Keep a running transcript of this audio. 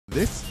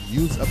This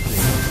news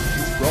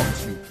update is brought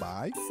to you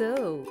by...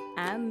 So,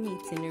 I'm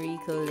meeting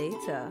Rico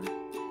later.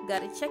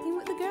 Gotta check in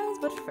with the girls,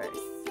 but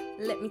first,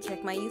 let me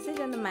check my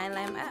usage on the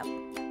MyLime app.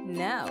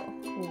 Now,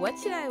 what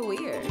should I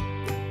wear?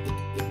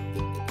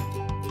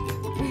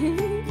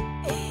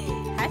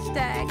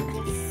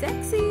 Hashtag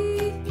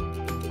sexy.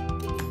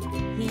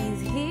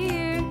 He's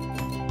here.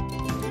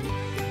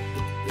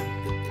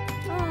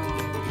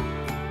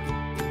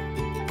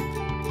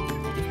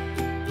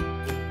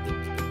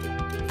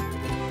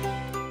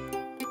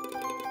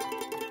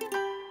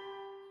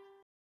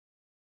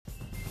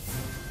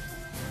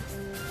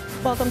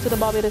 Welcome to the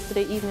Barbados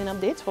Today Evening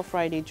Update for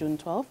Friday, June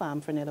 12th.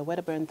 I'm Fernella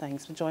Wedderburn.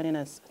 Thanks for joining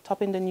us.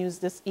 Top in the news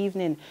this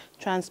evening,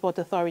 transport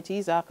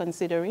authorities are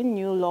considering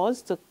new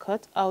laws to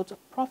cut out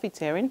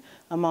profiteering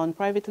among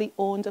privately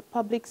owned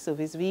public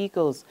service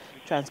vehicles.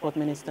 Transport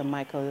Minister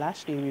Michael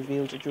Lashley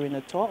revealed during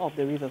a tour of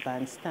the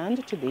Rivervan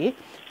stand today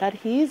that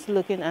he is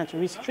looking at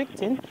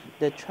restricting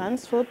the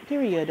transfer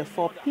period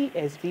for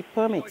PSV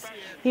permits.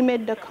 He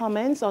made the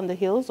comments on the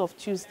heels of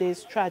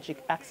Tuesday's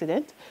tragic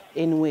accident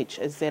in which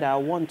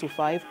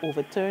ZR125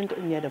 overturned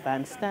near the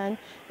van stand,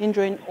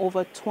 injuring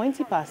over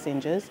 20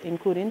 passengers,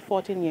 including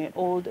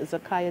 14-year-old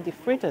Zakaya De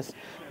Freitas,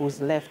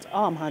 whose left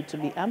arm had to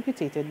be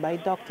amputated by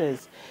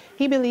doctors.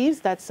 He believes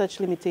that such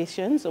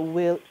limitations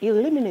will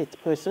eliminate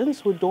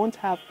persons who don't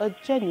have a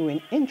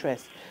genuine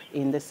interest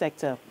in the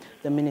sector.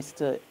 The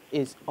minister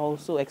is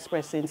also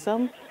expressing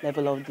some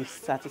level of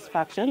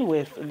dissatisfaction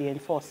with the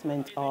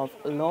enforcement of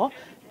law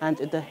and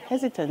the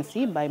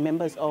hesitancy by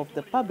members of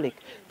the public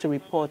to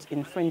report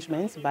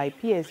infringements by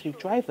PSV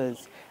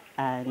drivers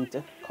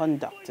and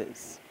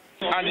conductors.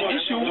 And the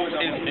issue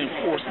is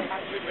enforcement.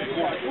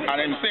 And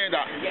I'm saying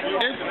that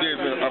if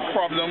there's a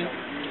problem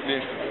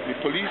with the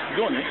police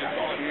doing it,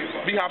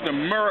 we have to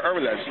mirror our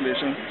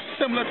legislation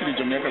similar to the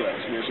Jamaica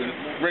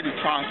legislation, where the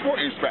transport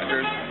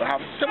inspectors will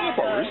have similar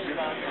powers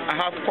and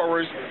have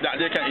powers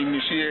that they can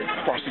initiate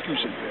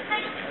prosecution.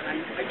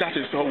 That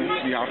is how we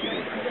have to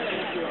do it.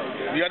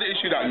 The other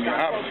issue that we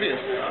have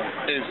faced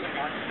is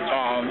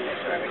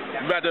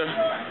whether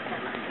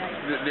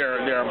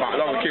there are a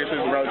backlog of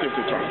cases relative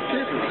to traffic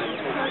cases.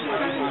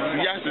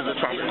 Yes, there's a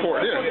traffic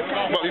court there,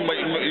 but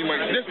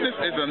this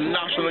is a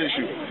national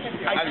issue,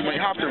 and we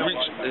might have to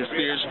reach a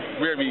stage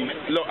where we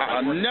look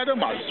at another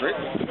magistrate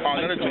or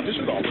another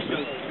judicial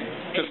officer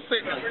to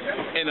sit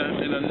in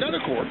another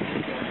court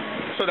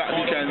so that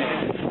we can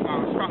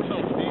crack some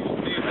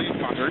of these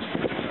matters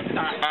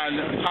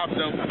and have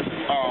them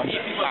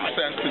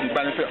access to the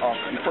benefit of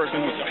the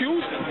person who's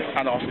accused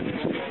and also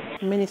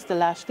Minister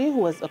Lashley, who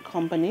was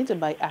accompanied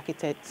by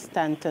architect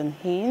Stanton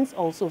Haynes,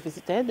 also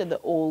visited the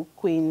old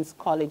Queen's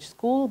College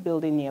School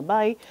building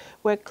nearby,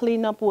 where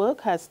cleanup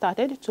work has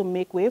started to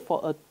make way for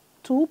a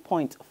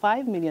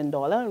 $2.5 million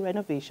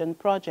renovation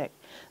project.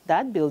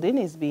 That building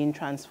is being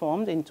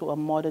transformed into a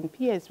modern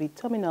PSV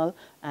terminal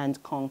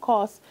and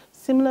concourse,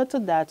 similar to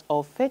that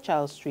of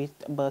Fairchild Street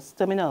Bus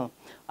Terminal.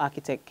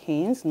 Architect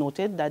Haynes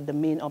noted that the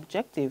main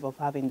objective of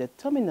having the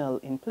terminal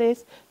in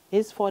place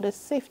is for the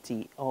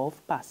safety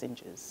of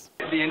passengers.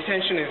 The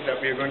intention is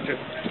that we are going to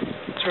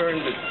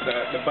turn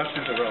the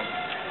buses around.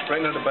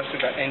 Right now the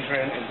buses are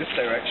entering in this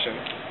direction,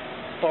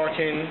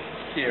 parking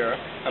here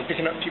and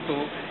picking up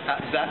people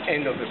at that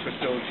end of the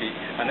facility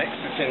and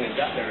exiting in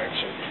that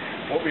direction.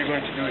 What we're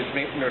going to do is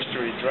make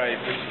Nursery Drive,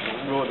 this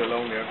is the road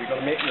along there, we're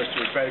going to make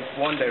Nursery Drive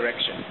one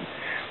direction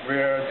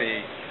where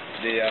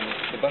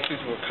the buses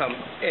will come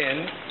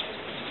in,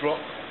 drop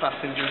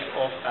passengers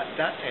off at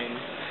that end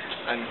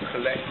and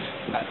collect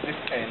at this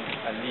end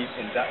and leave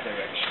in that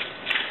direction.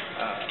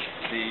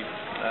 The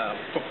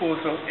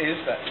proposal is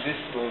that this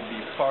will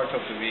be part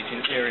of the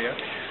waiting area.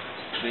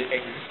 The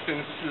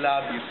existing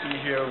slab you see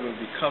here will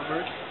be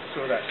covered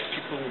so that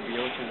people will be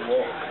able to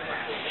walk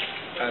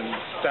and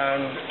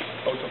stand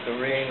out of the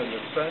rain and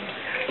the sun.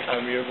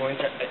 And we are going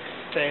to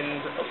extend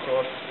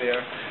across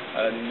there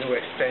a new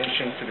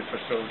extension to the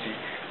facility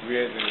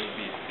where they will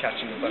be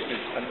catching the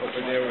buses, and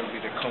over there will be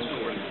the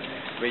concourse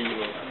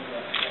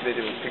where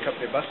they will pick up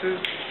their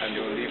buses and they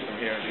will leave from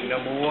here. The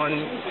number one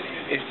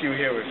issue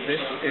here with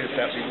this is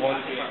that we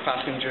want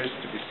passengers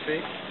to be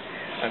safe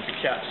and to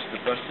catch the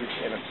buses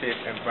in a safe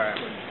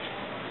environment.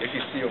 If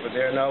you see over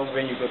there now,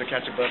 when you go to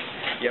catch a bus,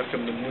 you have to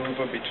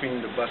maneuver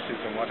between the buses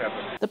and whatever.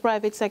 The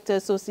Private Sector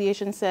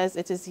Association says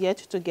it is yet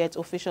to get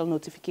official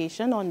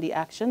notification on the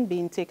action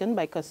being taken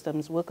by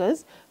customs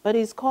workers, but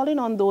is calling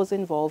on those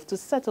involved to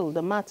settle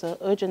the matter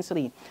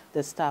urgently.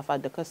 The staff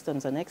at the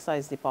Customs and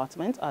Excise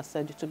Department are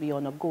said to be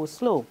on a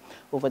go-slow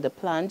over the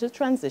planned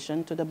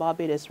transition to the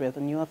Barbados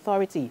Revenue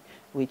Authority,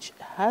 which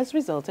has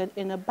resulted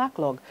in a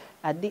backlog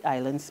at the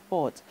island's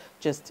port.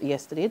 Just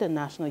yesterday, the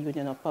National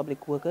Union of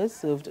Public Workers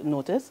served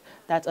notice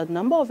that a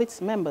number of its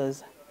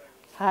members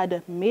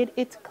had made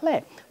it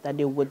clear that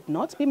they would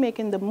not be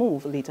making the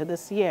move later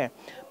this year.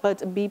 But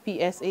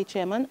BPSA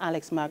Chairman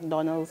Alex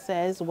MacDonald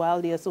says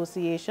while the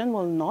association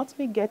will not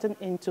be getting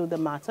into the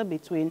matter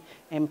between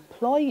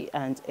employee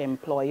and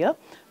employer,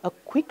 a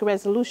quick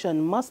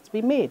resolution must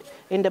be made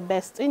in the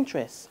best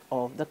interests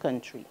of the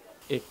country.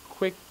 a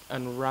quick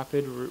and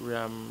rapid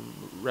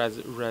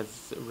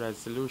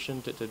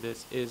resolution to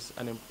this is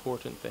an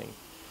important thing.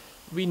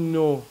 We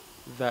know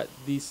that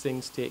these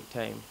things take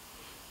time.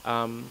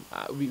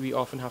 We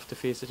often have to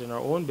face it in our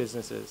own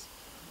businesses.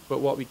 But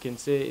what we can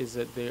say is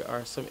that there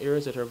are some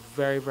areas that are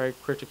very, very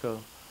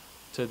critical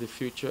to the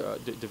future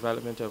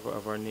development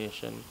of our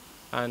nation.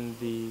 And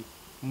the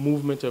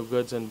movement of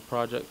goods and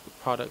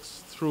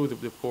products through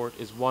the port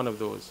is one of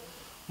those.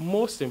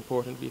 Most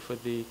importantly, for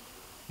the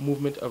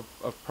movement of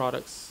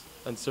products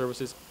and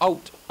services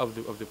out of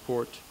the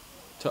port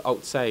to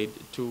outside,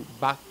 to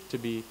back to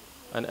be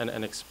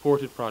an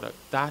exported product.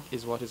 That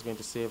is what is going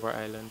to save our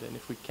island. And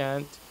if we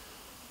can't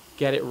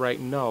get it right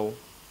now,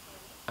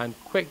 and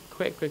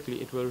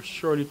quickly, it will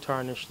surely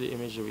tarnish the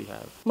image that we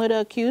have. Murder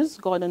accused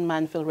Gordon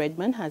Manfield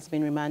Redman has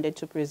been remanded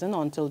to prison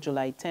until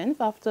July 10th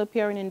after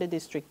appearing in the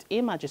District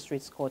A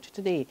Magistrates Court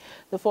today.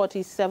 The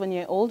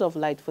 47-year-old of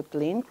Lightfoot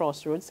Lane,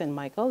 Crossroads, St.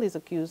 Michael, is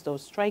accused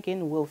of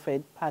striking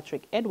Wilfred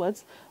Patrick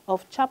Edwards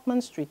of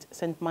Chapman Street,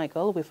 St.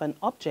 Michael, with an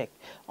object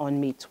on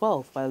May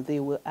 12 while they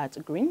were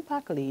at Green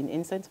Park Lane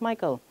in St.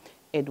 Michael.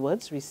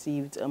 Edwards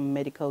received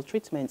medical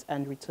treatment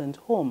and returned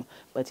home,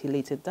 but he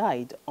later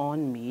died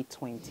on May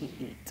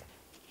 28.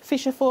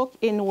 Fisherfolk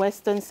in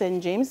Western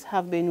St. James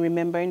have been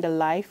remembering the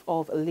life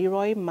of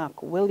Leroy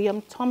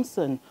McWilliam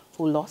Thompson,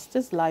 who lost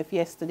his life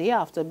yesterday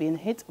after being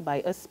hit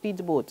by a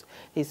speedboat.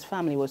 His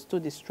family was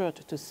too distraught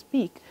to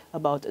speak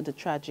about the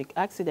tragic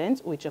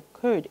accident, which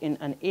occurred in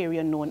an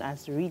area known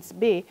as Reeds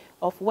Bay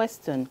of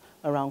Western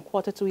around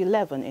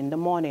 11:15 in the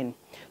morning.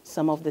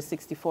 Some of the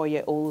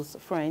 64-year-old's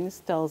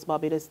friends tells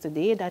Barbados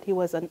Today that he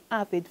was an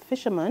avid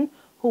fisherman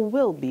who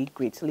will be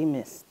greatly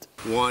missed.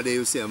 One day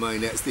you see my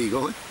next day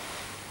going.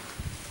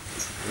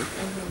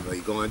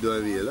 Like going to do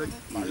it, you like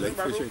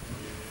fishing.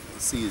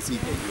 See thing,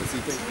 you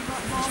see thing?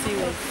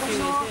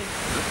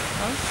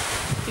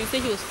 You say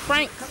he was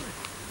Frank?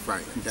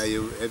 Frank, tell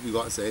you, if you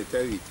got to say,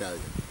 tell you.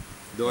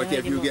 Don't care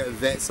if you get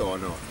vets or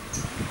not.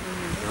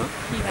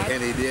 Huh?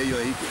 Any day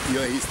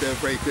you still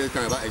afraid to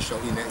kind of like a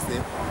shot you next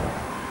day.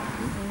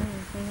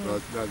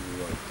 That's right.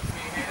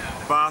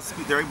 Fast,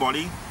 speak to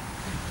everybody.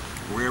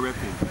 Very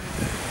cool.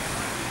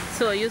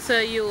 So you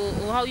say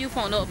how you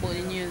found out about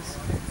the news?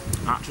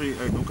 Actually,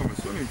 I don't come and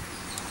swimming.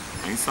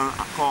 And son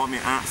called me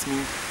and asked me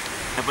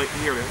if I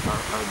hear a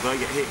guy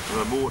get hit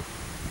with a boat.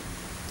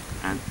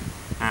 And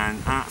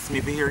asked me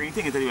if I hear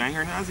anything. I tell you I ain't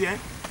hear nothing yet.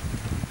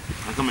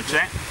 I come and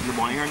check, the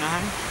boy ain't hear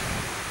nothing.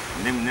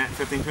 And then that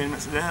 15-20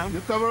 minutes later,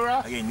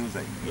 I get news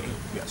like, yeah,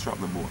 we got struck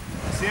the boat.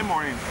 Same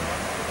morning.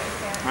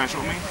 Can you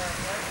show me?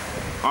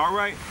 All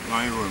right,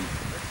 I ain't room.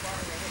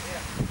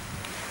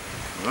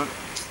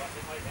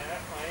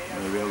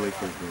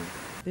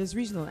 There's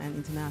regional and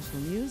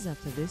international news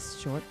after this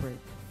short break.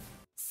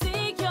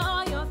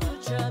 Secure your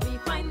future, be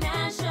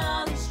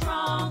financially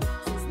strong.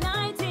 Since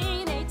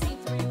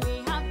 1983,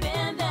 we have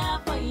been there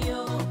for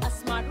you. A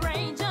smart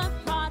range of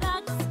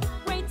products,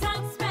 great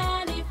tax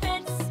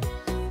benefits.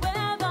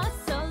 We're the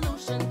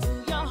solution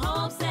to your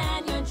hopes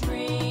and your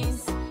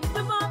dreams.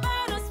 The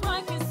Barbados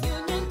Workers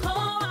Union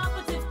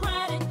Cooperative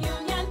Credit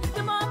Union.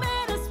 The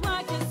Barbados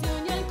Workers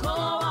Union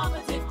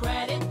Cooperative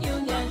Credit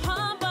Union.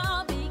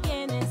 Humble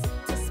beginnings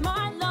to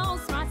smart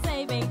loans, smart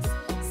savings.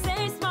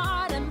 Save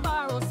smart and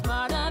borrow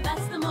smarter.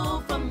 That's the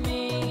move for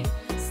me.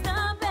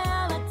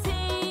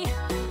 Stability,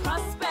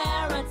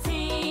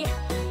 prosperity.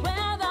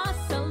 We're the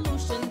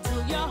solution to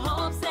your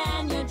hopes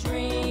and your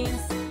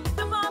dreams.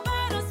 The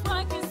Barbados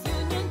Workers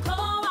Union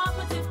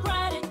Cooperative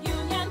Credit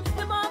Union.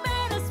 The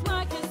Barbados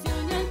Workers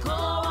Union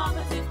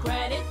Cooperative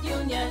Credit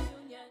Union.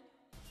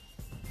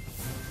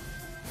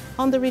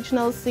 On the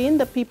regional scene,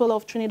 the people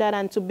of Trinidad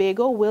and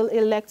Tobago will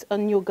elect a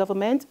new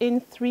government in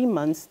 3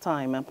 months'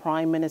 time.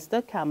 Prime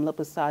Minister Kamla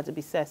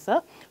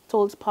Bissessar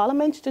told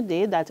Parliament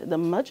today that the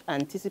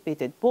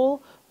much-anticipated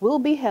poll will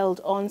be held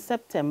on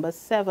September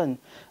 7.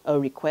 A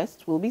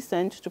request will be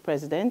sent to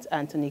President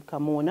Anthony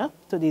Carmona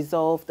to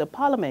dissolve the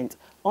Parliament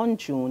on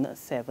June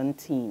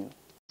 17.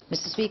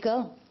 Mr.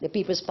 Speaker, the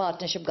People's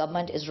Partnership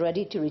Government is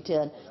ready to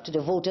return to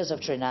the voters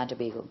of Trinidad and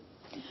Tobago.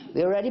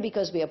 We are ready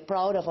because we are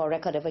proud of our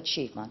record of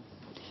achievement.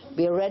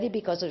 We are ready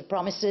because of the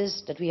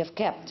promises that we have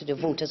kept to the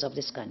voters of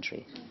this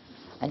country.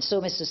 And so,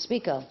 Mr.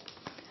 Speaker,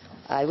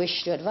 I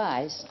wish to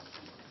advise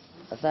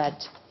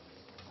that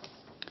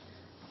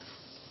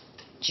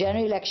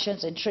general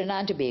elections in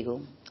Trinidad and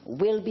Tobago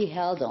will be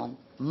held on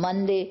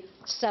Monday,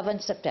 7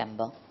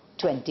 September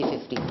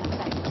 2015.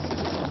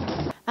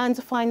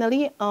 And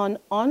finally, an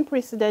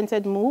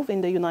unprecedented move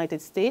in the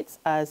United States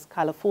as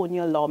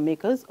California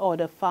lawmakers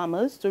order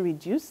farmers to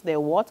reduce their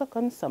water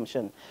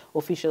consumption.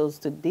 Officials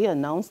today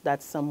announced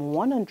that some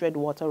 100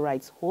 water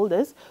rights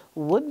holders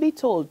would be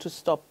told to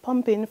stop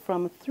pumping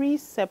from 3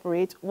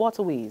 separate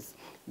waterways.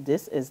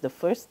 This is the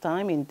first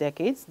time in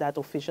decades that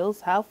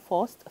officials have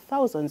forced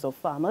thousands of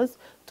farmers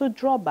to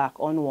draw back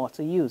on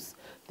water use.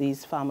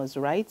 These farmers'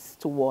 rights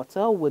to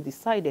water were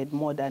decided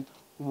more than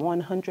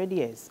 100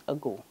 years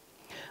ago.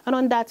 And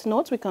on that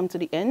note, we come to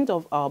the end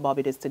of our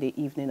Barbados Today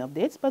evening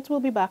updates, but we'll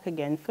be back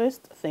again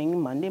first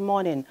thing Monday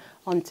morning.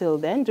 Until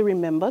then, do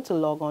remember to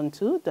log on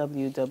to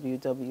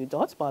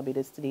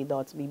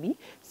www.barbadostoday.bb,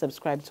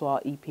 subscribe to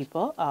our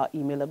e-paper, our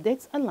email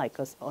updates, and like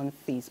us on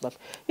Facebook.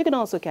 You can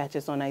also catch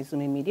us on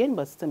iZoomi Media in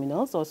bus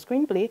terminals or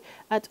screenplay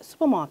at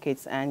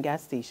supermarkets and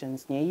gas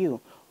stations near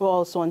you. We're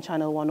also on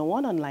Channel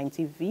 101 online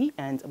TV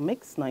and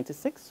Mix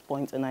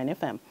 96.9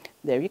 FM.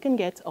 There you can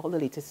get all the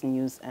latest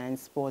news and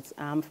sports.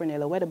 I'm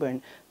Fernella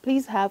Wedderburn.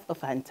 Please have a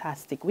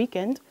fantastic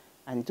weekend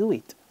and do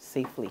it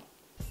safely.